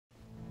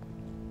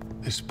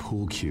This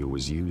pool cue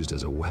was used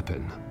as a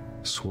weapon,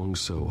 swung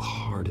so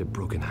hard it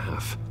broke in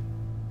half.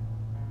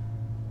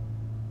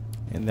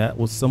 And that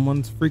was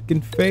someone's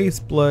freaking face,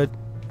 blood.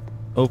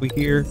 Over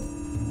here.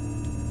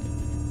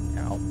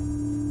 Ow.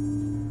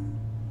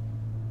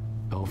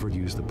 Alfred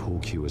used the pool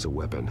cue as a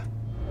weapon,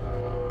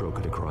 broke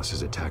it across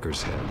his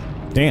attacker's head.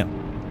 Damn.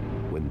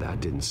 When that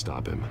didn't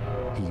stop him,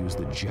 he used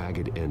the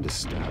jagged end to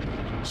stab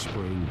him,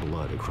 spraying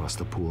blood across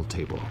the pool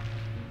table.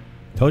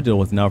 Told you it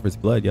wasn't Alfred's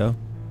blood, yo.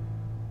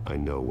 I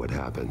know what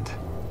happened.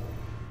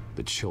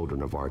 The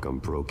children of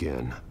Arkham broke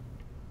in.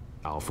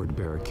 Alfred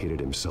barricaded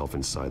himself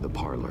inside the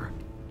parlor.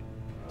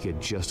 He had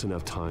just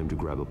enough time to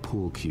grab a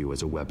pool cue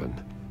as a weapon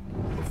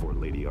before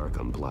Lady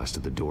Arkham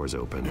blasted the doors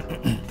open.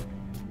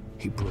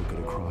 He broke it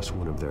across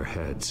one of their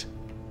heads,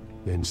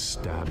 then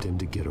stabbed him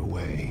to get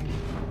away.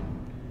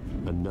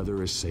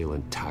 Another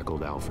assailant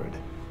tackled Alfred,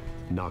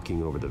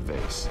 knocking over the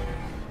vase.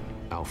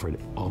 Alfred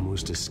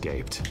almost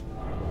escaped,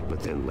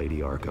 but then Lady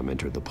Arkham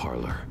entered the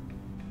parlor.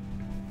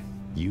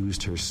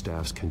 Used her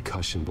staff's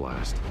concussion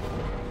blast,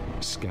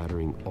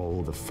 scattering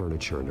all the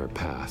furniture in her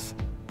path,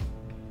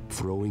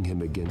 throwing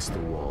him against the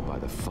wall by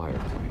the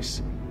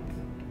fireplace.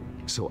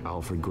 So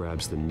Alfred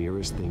grabs the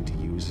nearest thing to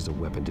use as a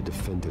weapon to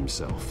defend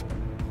himself.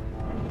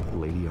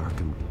 Lady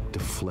Arkham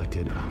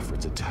deflected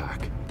Alfred's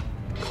attack,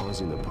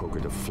 causing the poker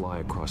to fly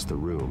across the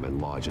room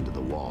and lodge into the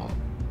wall.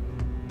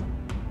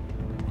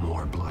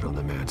 More blood on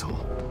the mantle.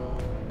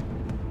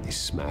 They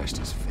smashed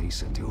his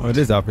face into it. Oh, it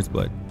is Alfred's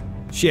blood.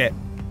 Shit.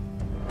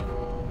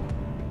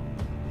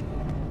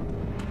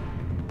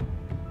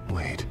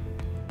 Wait.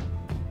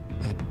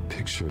 That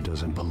picture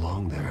doesn't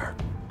belong there.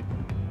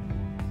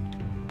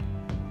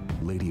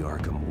 Lady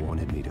Arkham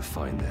wanted me to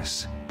find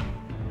this.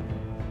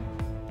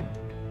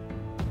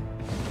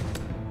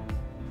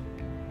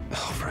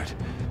 Alfred.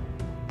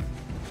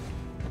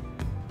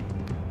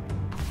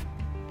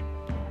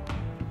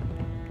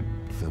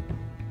 The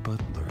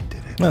butler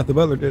did it. No, the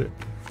butler did it.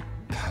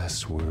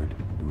 Password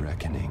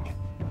reckoning.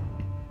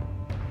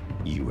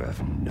 You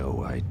have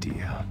no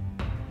idea.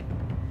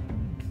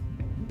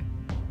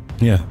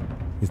 Yeah.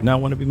 He's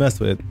not one to be messed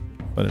with,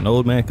 but an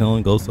old man can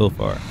only go so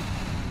far.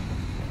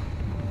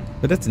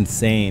 But that's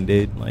insane,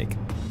 dude. Like,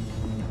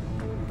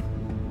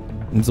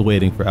 I'm just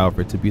waiting for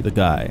Alfred to be the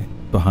guy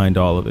behind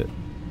all of it.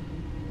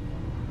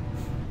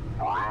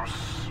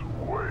 Bruce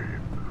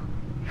Wayne,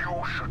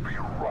 you should be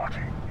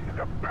rotting in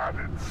a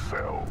padded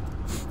cell.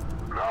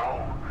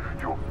 Now,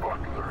 your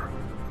butler,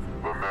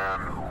 the man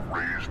who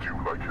raised you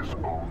like his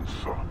own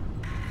son,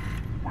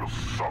 will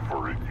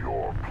suffer in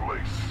your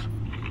place.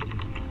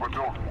 But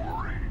don't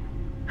worry,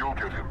 you'll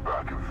get him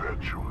back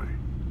eventually.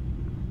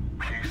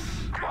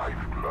 Peace, my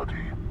bloody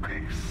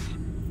peace.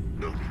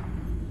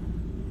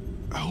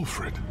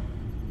 Alfred.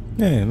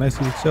 Yeah, nice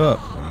of you to show up.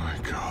 My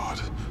God.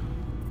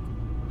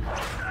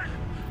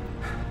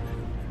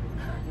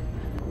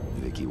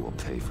 Vicky will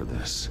pay for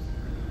this.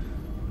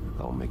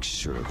 I'll make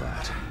sure of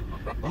that.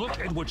 Look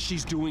at what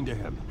she's doing to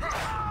him.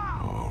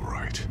 All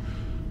right.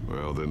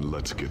 Well, then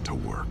let's get to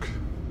work.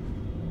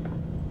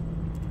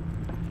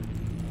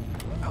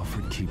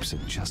 Alfred keeps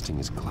adjusting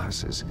his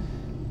glasses.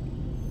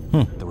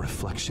 The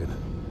reflection.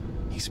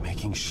 He's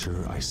making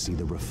sure I see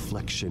the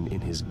reflection in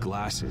his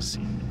glasses.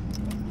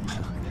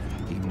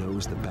 He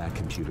knows the Bat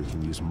computer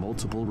can use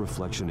multiple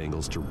reflection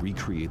angles to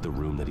recreate the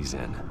room that he's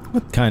in.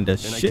 What kind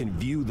of And shit? I can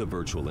view the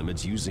virtual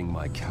image using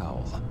my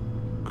cowl.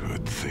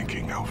 Good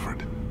thinking,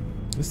 Alfred.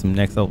 This is some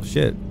next level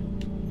shit.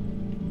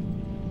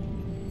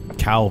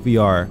 Cowl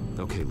VR.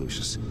 Okay,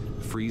 Lucius.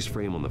 Freeze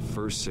frame on the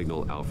first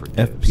signal Alfred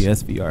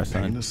gives. FPS VR,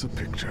 son. Paint us a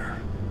picture.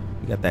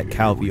 You got that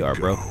Cowl VR,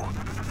 bro.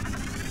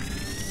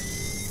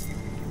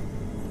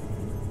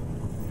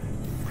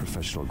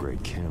 Professional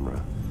grade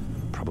camera.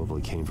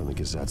 Probably came from the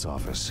Gazette's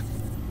office.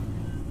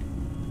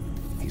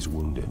 He's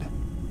wounded.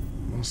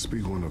 Must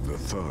be one of the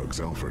thugs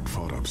Alfred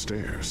fought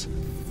upstairs.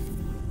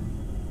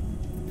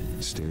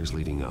 Stairs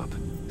leading up.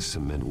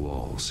 Cement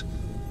walls.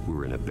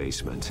 We're in a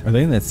basement. Are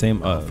they in that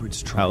same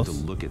Alfred's trying house?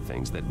 to look at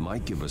things that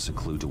might give us a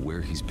clue to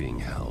where he's being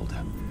held.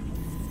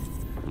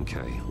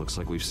 Okay, looks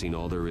like we've seen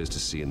all there is to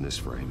see in this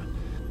frame.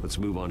 Let's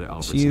move on to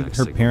Alfred's She next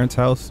her signal. parents'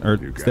 house or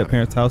You got step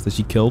parents' house that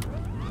she killed.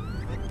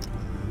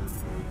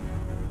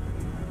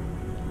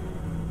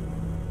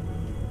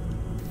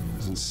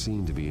 Doesn't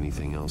seem to be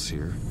anything else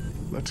here.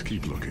 Let's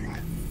keep looking.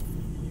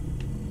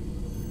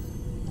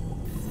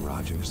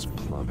 Rogers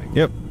Plumbing.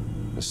 Yep.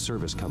 A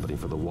service company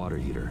for the water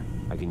heater.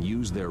 I can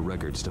use their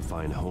records to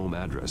find home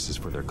addresses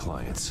for their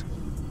clients.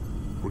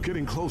 We're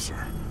getting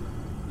closer.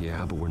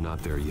 Yeah, but we're not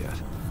there yet.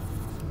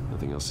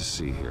 Nothing else to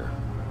see here.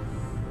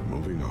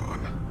 Moving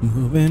on.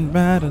 Moving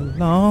right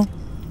along.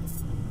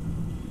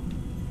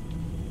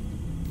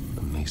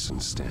 A Mason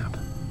stamp.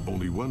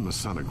 Only one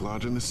Masonic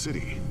lodge in the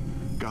city.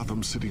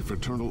 Gotham City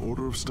Fraternal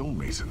Order of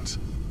Stonemasons.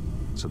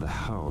 So the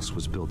house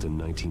was built in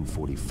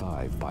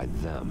 1945 by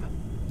them.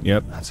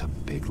 Yep. That's a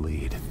big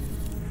lead.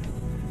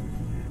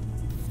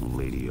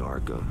 Lady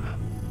Arkham.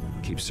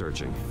 Keep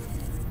searching.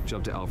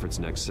 Jump to Alfred's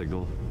next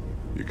signal.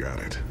 You got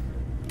it.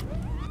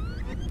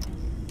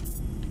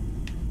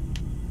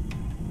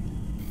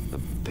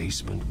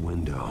 basement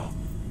window.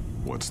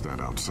 What's that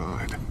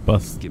outside?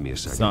 Bus. Give me a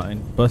second. Sign.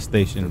 Bus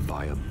station.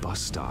 By a bus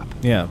stop.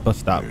 Yeah, bus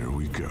stop. There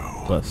we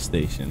go. Bus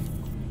station.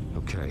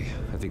 Okay,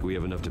 I think we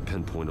have enough to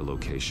pinpoint a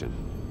location.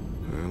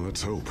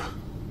 Let's hope.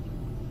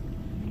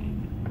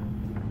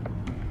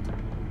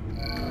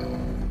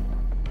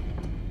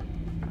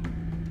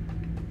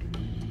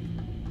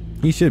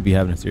 He should be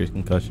having a serious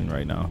concussion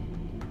right now.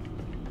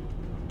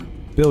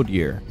 Build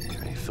year.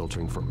 Okay,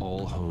 filtering for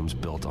all homes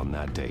built on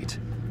that date.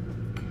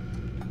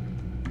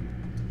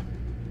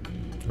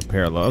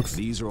 Repair logs.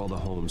 These are all the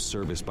homes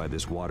serviced by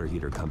this water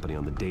heater company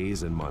on the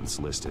days and months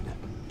listed.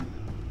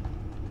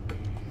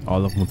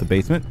 All of them with a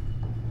basement.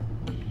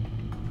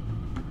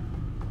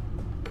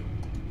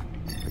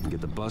 I can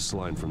get the bus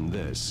line from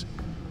this,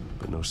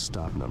 but no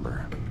stop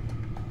number.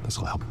 This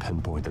will help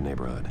pinpoint the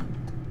neighborhood.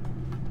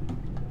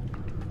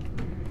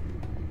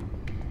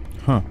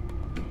 Huh.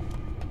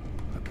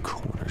 A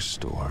corner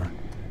store?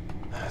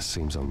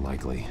 Seems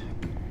unlikely.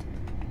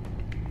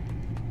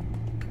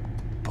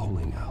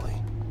 Bowling alley?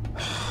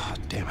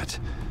 Damn it.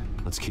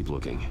 Let's keep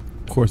looking.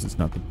 Of course it's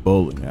not the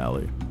bowling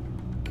alley.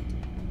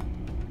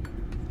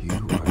 You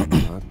are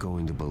not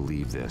going to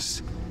believe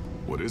this.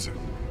 What is it?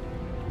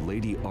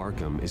 Lady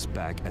Arkham is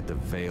back at the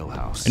Vale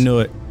house. I knew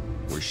it.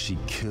 Where she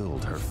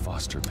killed her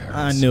foster parents.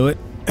 I knew it.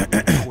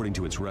 According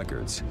to its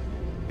records,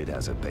 it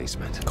has a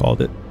basement.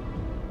 Called it.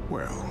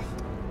 Well,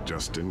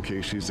 just in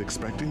case she's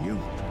expecting you.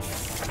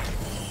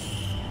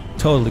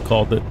 Totally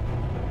called it.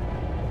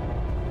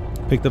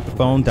 Picked up the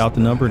phone, dialed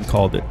the number, and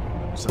called it.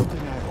 Something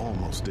I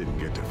almost didn't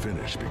get to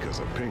finish because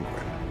of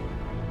Penguin.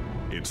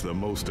 It's the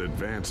most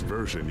advanced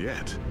version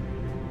yet.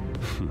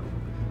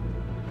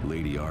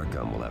 Lady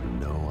Arkham will have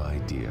no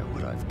idea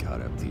what I've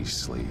got up these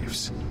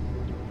sleeves.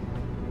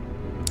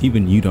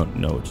 Even you don't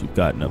know what you've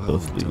gotten up Well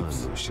those done,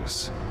 sleeves.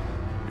 Lucius.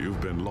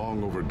 You've been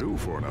long overdue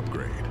for an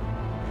upgrade.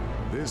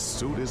 This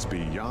suit is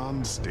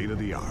beyond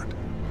state-of-the-art.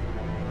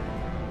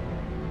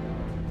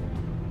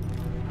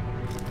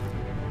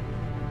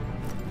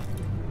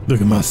 Look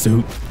at my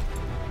suit.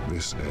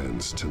 This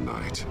ends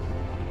tonight.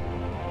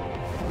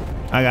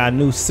 I got a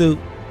new suit.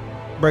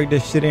 Break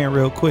this shit in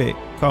real quick.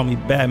 Call me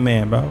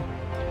Batman, bro.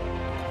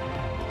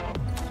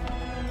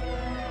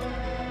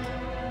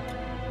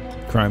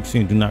 Crime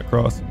scene, do not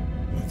cross.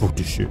 Fuck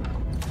this shit.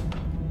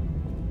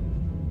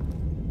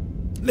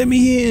 Let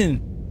me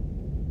in.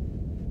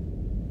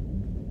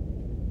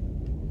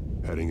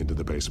 Heading into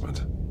the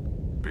basement.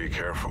 Be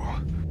careful.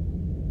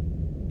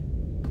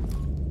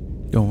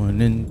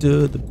 Going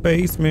into the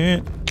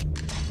basement.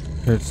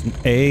 There's some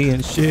A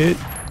and shit.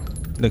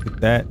 Look at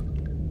that.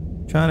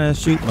 Trying to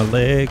shoot my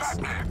legs.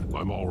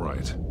 I'm all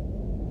right.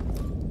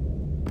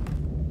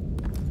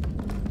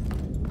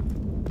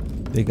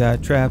 They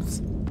got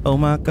traps. Oh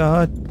my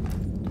god.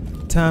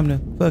 Time to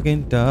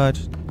fucking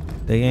dodge.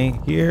 They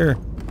ain't here.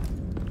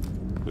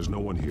 There's no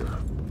one here.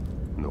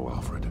 No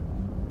Alfred.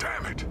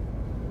 Damn it.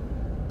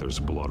 There's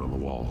blood on the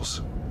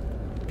walls.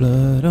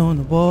 Blood on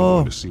the I'm wall.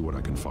 going to see what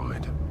I can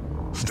find.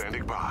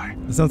 Standing by.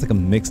 It sounds like a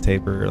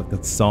mixtape or like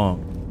a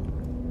song.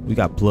 We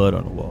got blood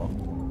on the wall.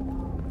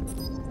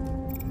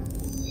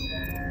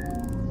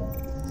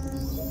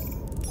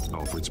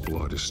 Alfred's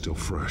blood is still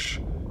fresh.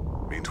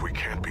 Means we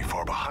can't be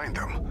far behind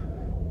them.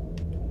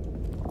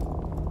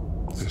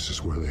 This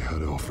is where they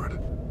had Alfred.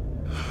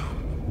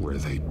 Where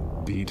they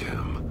beat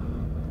him.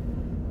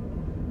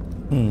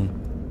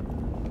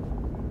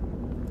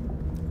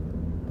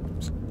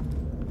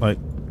 Like,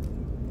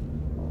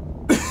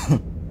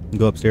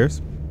 go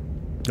upstairs?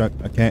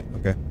 I can't.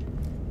 Okay.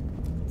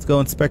 Let's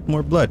go inspect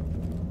more blood.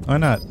 Why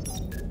not?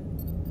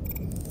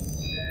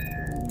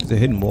 Is it a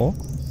hidden wall?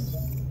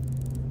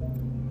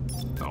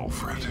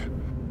 Alfred.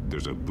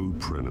 There's a boot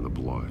print in the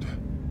blood.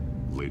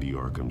 Lady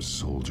Arkham's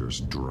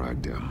soldiers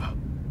dragged him.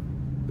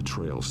 The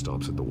trail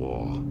stops at the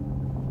wall.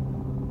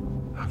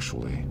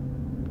 Actually,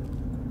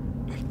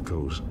 it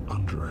goes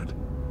under it.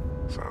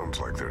 Sounds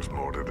like there's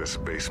more to this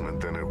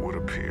basement than it would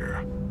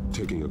appear.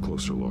 Taking a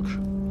closer look.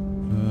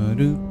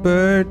 Do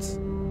birds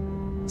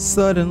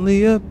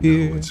suddenly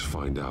appear? Let's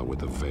find out what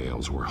the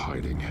Vales were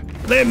hiding.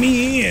 Let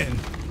me in!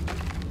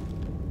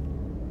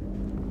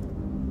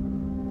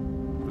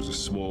 There's a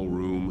small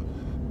room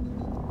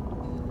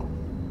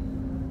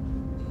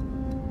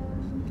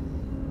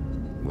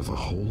with a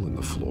hole in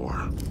the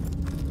floor.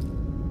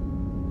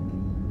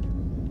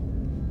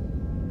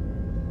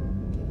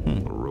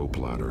 A rope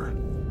ladder.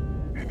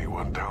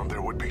 Anyone down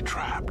there would be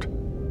trapped.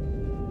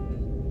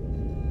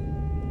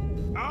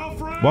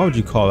 Alfred! Why would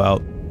you call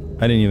out?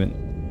 I didn't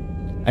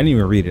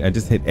even read it. I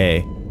just hit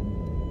A.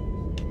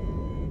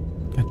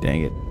 God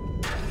dang it.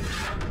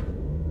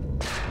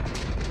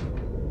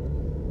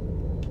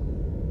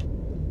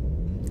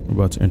 We're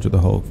about to enter the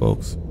hole,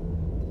 folks.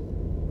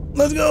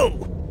 Let's go!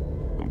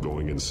 I'm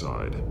going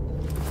inside.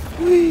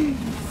 Whee!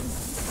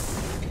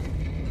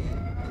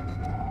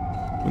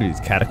 What are these,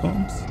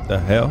 catacombs? The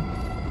hell?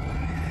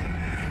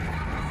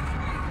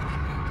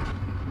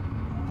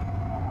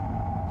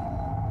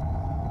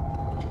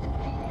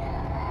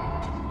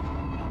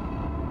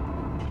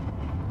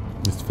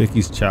 It's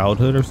Vicky's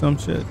childhood or some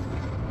shit.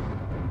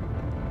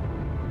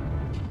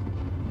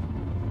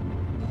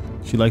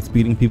 She likes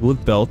beating people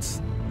with belts,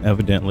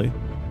 evidently.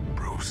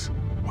 Bruce,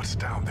 what's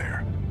down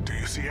there? Do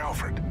you see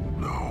Alfred?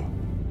 No.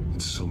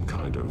 It's some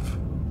kind of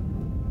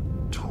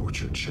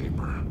torture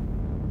chamber.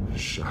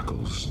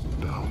 Shackles,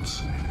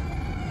 belts,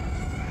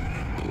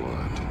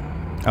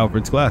 blood.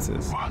 Alfred's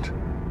glasses. What?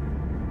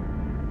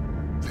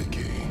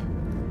 Vicky.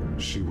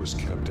 She was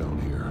kept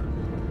down here.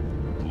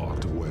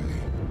 Locked away.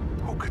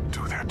 Who could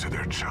do that to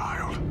their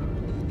child?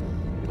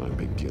 I'm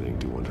beginning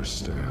to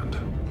understand.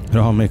 It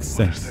all makes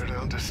What is sense. there to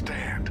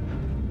understand?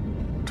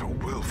 To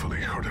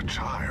willfully hurt a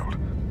child?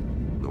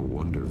 No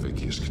wonder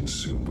Vicky is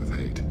consumed with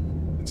hate.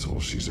 It's all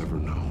she's ever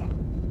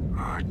known.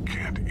 I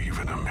can't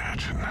even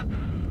imagine.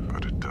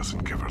 But it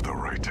doesn't give her the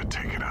right to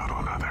take it out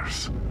on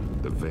others.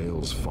 The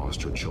Vale's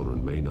foster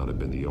children may not have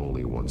been the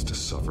only ones to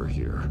suffer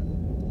here.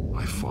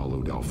 I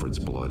followed Alfred's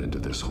blood into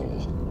this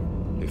hole.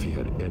 If he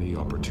had any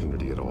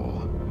opportunity at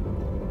all,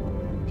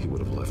 he would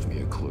have left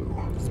me a clue.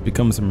 It's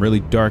become some really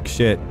dark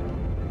shit.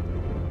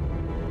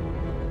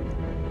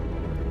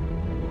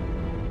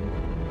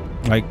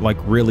 Like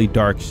really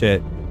dark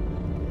shit.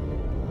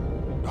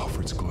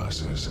 Alfred's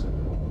glasses.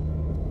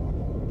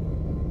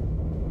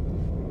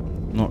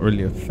 Not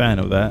really a fan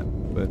of that,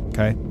 but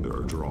okay. There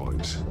are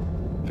drawings.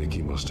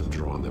 Vicky must have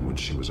drawn them when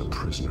she was a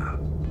prisoner.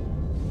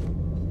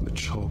 The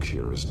chalk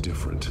here is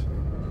different,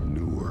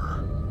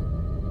 newer.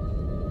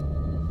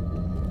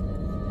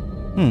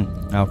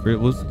 Alfred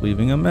was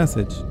leaving a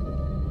message.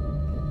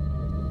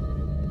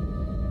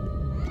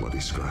 Bloody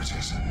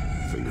scratches,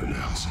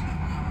 fingernails.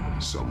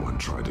 Someone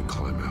tried to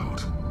climb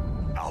out.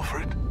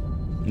 Alfred?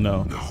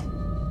 No. No,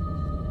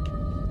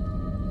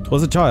 It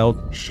was a child.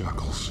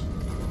 shackles.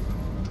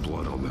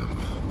 Blood on them.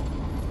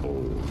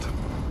 Old.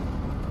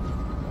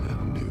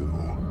 And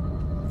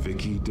new.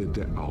 Vicky did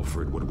to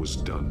Alfred what was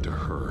done to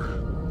her.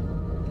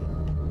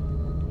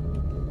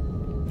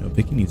 Yo,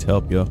 Vicky needs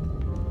help, yo.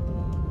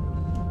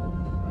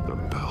 The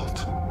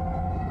belt.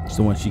 It's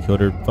the one she killed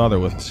her father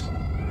with. It's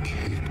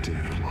caked in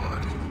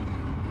blood.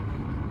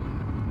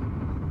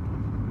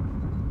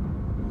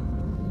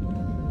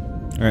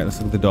 Alright, let's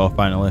look at the doll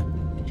finally.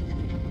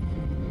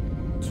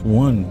 It's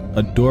one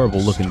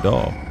adorable looking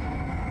doll.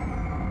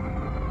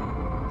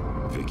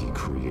 Vicky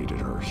created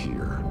her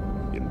here,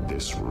 in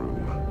this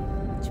room.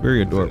 It's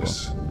very adorable.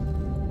 This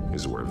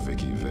is where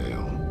Vicky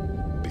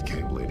Vale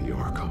became Lady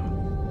Arkham.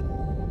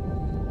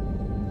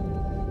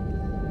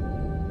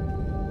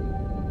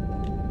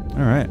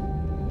 Alright.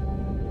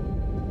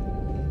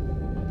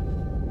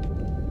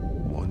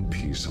 One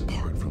piece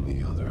apart from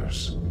the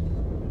others.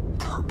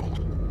 Purple.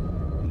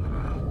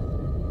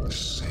 The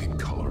same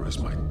color as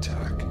my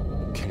tech.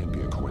 Can't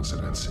be a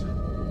coincidence.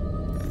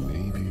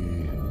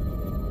 Maybe...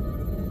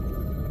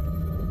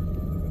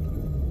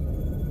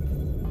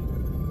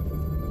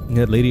 You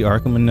had Lady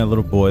Arkham and that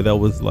little boy that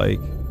was like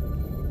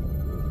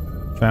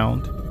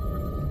found.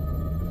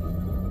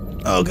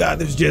 Oh god,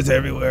 there's jizz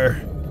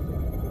everywhere.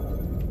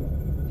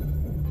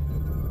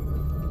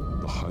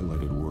 The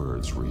highlighted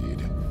words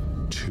read,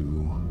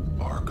 "To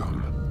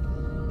Arkham."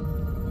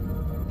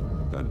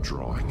 That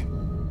drawing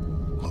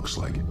looks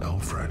like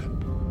Alfred.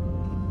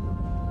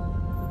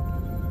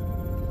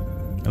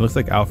 It looks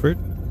like Alfred.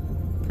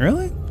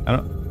 Really? I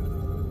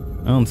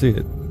don't see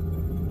it.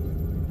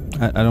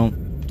 I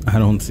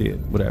don't see it.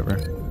 Whatever.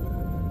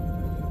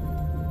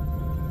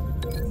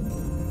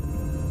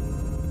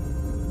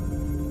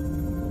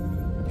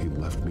 He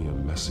left me a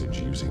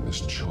message using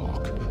this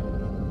chalk,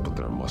 but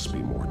there must be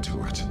more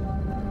to it.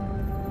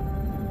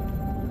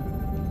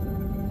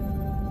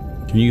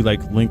 Can you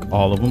like link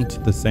all of them to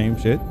the same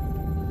shit?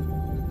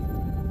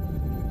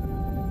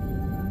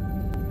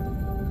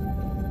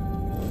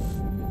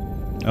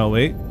 Oh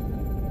wait.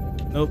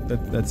 Nope,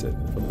 that's it.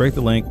 So break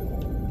the link.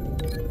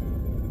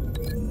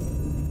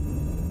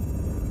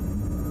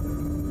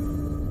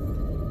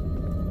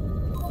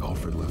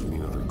 Alfred left me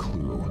another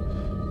clue.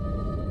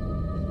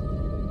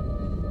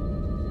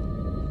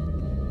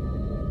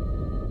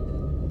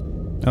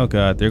 Oh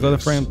god, there go the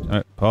frames. All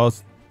right,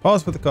 pause.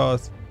 Pause for the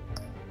cause.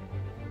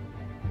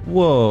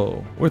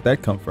 Whoa, where'd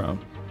that come from?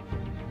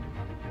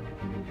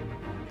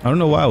 I don't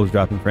know why I was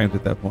dropping frames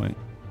at that point.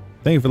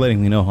 Thank you for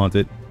letting me know,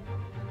 Haunted.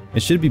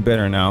 It should be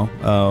better now.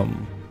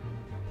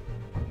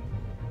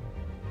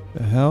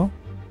 The hell?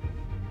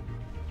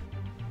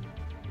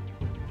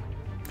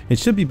 It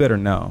should be better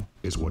now.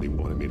 Is what he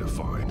wanted me to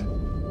find.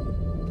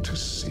 To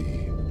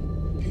see.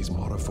 He's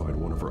modified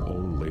one of her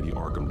own Lady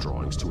Arkham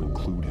drawings to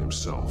include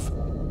himself.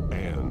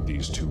 And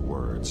these two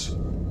words.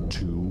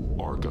 To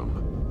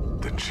Arkham.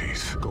 Then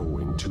she's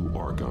Going to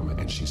Arkham,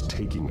 and she's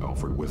taking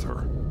Alfred with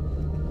her.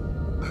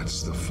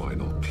 That's the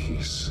final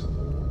piece.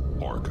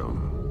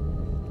 Arkham.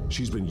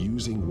 She's been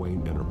using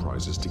Wayne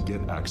Enterprises to get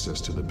access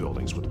to the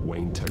buildings with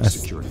Wayne Tech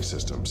security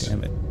systems.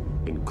 Damn it.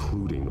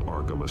 Including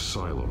Arkham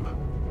Asylum.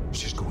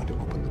 She's going to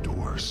open the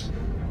doors.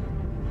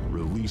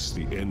 Release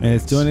the inmates. And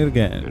it's doing it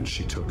again. And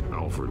she took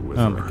Alfred with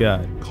her. Oh my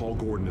god. Call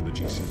Gordon in the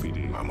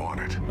GCPD. I'm on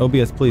it.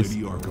 OBS, please.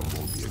 Lady Arkham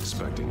won't be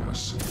expecting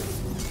us.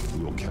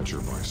 We'll catch her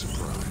by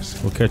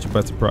surprise. We'll catch you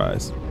by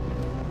surprise.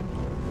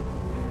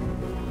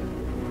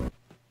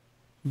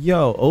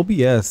 Yo,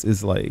 OBS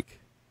is like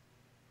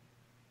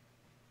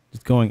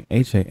just going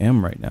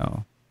HAM right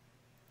now.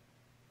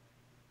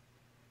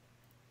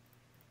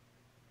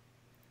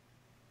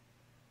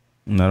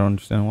 And I don't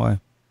understand why. I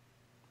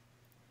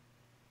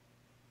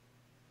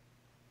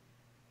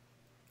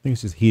think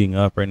it's just heating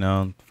up right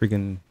now.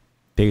 Freaking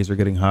days are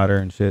getting hotter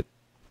and shit.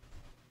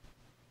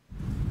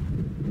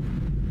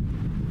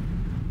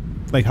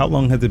 Like, how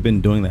long has it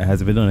been doing that?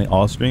 Has it been doing it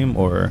all stream,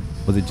 or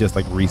was it just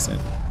like recent?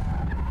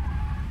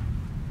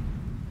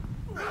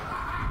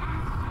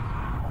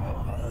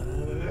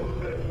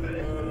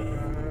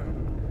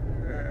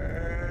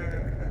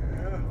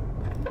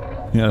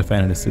 You're not a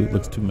fan of the suit.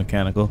 Looks too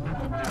mechanical.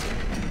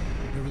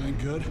 Everything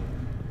good?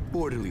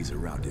 Orderlies are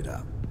rounded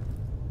up.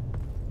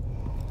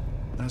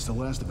 That's the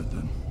last of it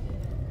then.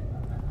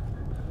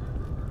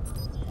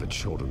 The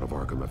children of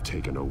Arkham have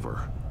taken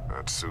over.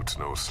 That suit's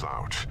no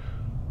slouch.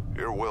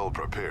 You're well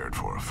prepared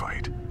for a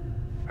fight.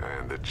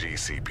 And the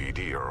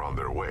GCPD are on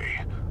their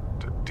way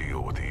to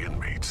deal with the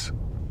inmates.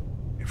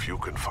 If you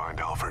can find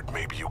Alfred,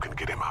 maybe you can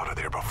get him out of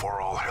there before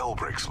all hell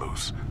breaks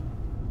loose.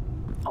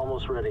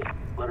 Almost ready.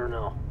 Let her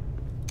know.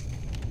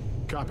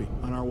 Copy.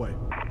 On our way.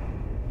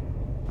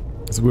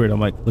 It's weird. I'm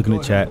like looking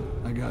at chat,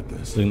 I got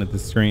this. looking at the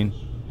screen,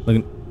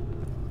 looking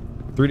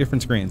 3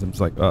 different screens. I'm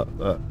just like, oh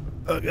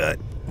god.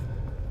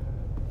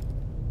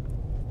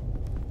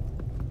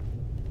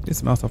 Get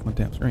some mouse off my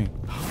damn screen.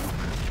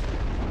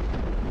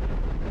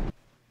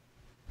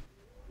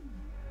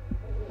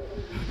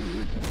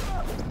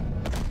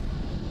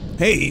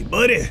 Hey,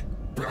 buddy.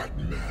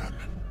 Batman.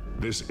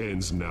 This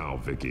ends now,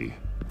 Vicky.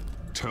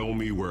 Tell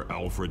me where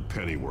Alfred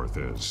Pennyworth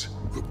is.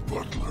 The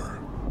butler.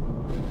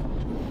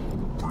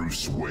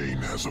 Bruce Wayne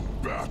has a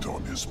bat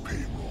on his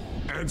payroll.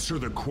 Answer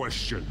the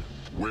question.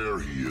 Where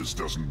he is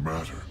doesn't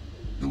matter.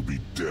 He'll be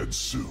dead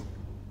soon.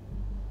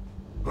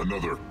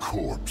 Another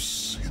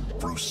corpse in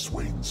Bruce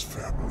Wayne's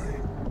family.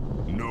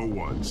 No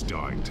one's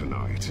dying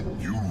tonight.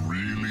 You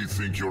really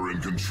think you're in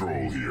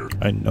control here?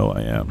 I know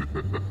I am.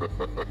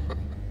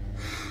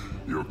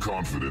 Your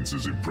confidence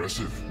is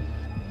impressive,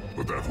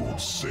 but that won't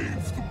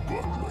save the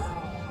butler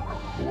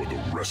or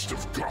the rest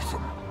of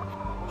Gotham.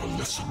 A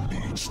lesson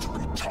needs to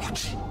be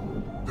taught.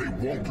 They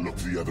won't look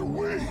the other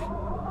way.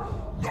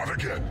 Not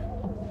again.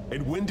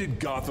 And when did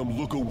Gotham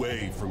look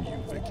away from you,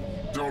 Vicky?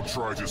 Don't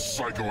try to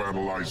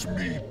psychoanalyze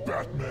me,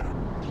 Batman.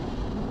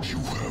 You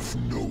have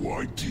no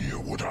idea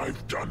what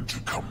I've done to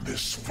come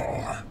this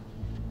far.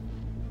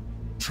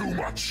 Too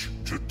much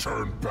to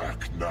turn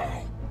back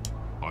now.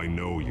 I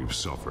know you've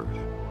suffered.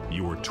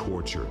 You were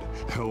tortured,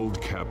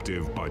 held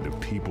captive by the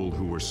people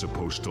who were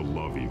supposed to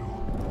love you.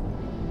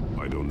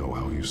 I don't know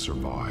how you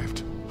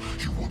survived.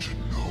 You want to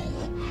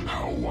know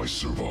how I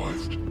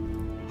survived?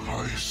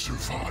 I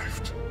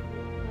survived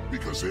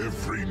because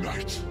every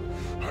night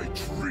I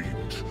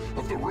dreamed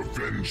of the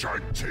revenge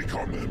I'd take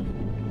on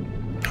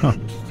them.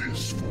 And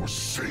this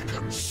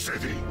forsaken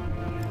city.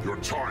 Your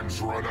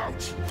time's run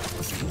out.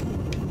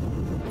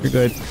 You're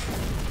good.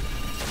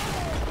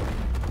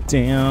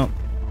 Damn.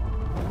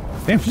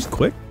 Damn, she's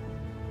quick.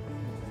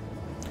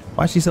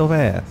 Why is she so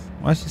fast?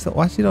 Why is she so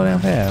damn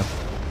fast?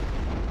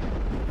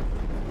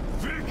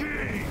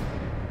 Vicky!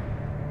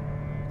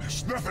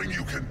 There's nothing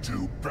you can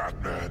do,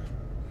 Batman.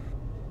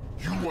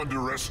 You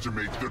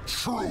underestimate the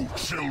true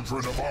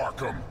children of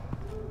Arkham.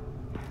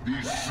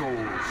 These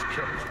souls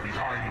kept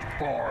behind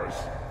bars.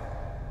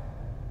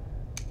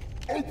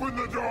 Open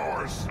the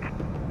doors!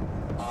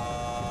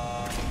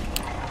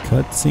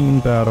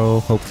 Cutscene battle.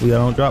 Hopefully I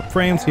don't drop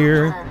frames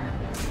here.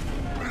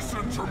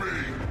 Listen to me.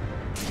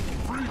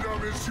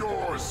 Freedom is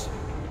yours.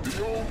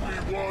 The only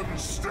one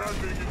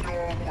standing in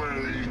your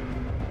way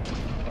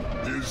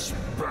is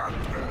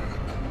Batman.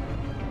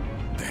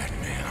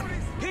 Batman.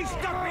 He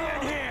stuck me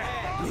in here!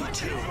 Me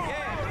too.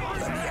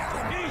 Let me at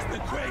him. He's the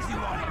crazy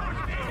one!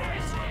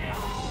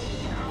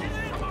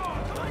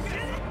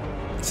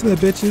 See that,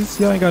 bitches?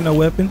 Y'all ain't got no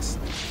weapons.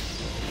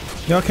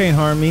 Y'all can't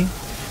harm me.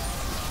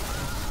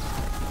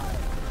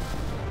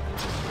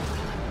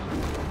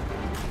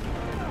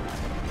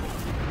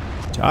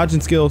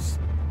 Dodging skills.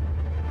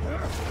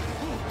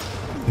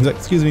 He's like,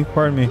 excuse me,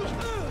 pardon me.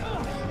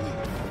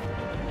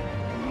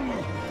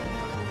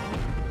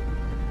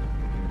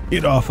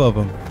 Get off of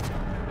him.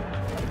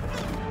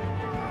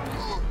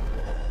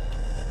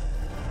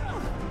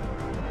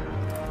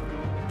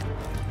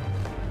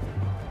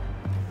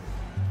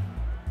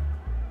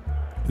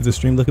 Is the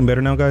stream looking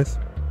better now, guys?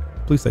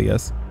 Please say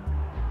yes.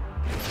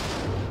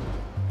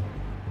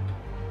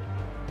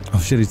 Oh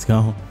shit, he's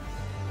gone.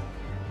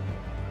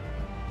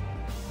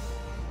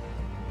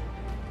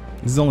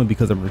 This is only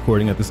because I'm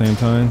recording at the same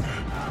time.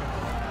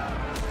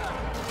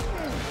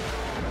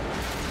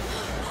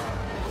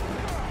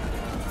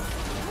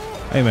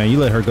 Hey man, you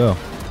let her go.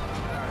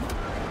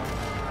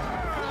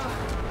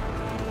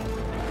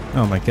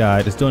 Oh my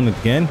god, it's doing it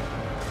again?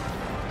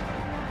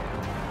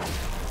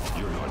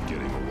 You're not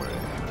getting away,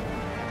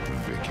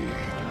 Vicky.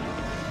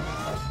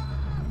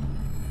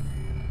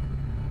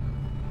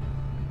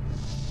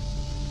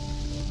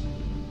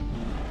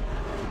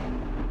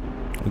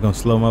 We're gonna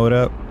slow-mo it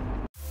up.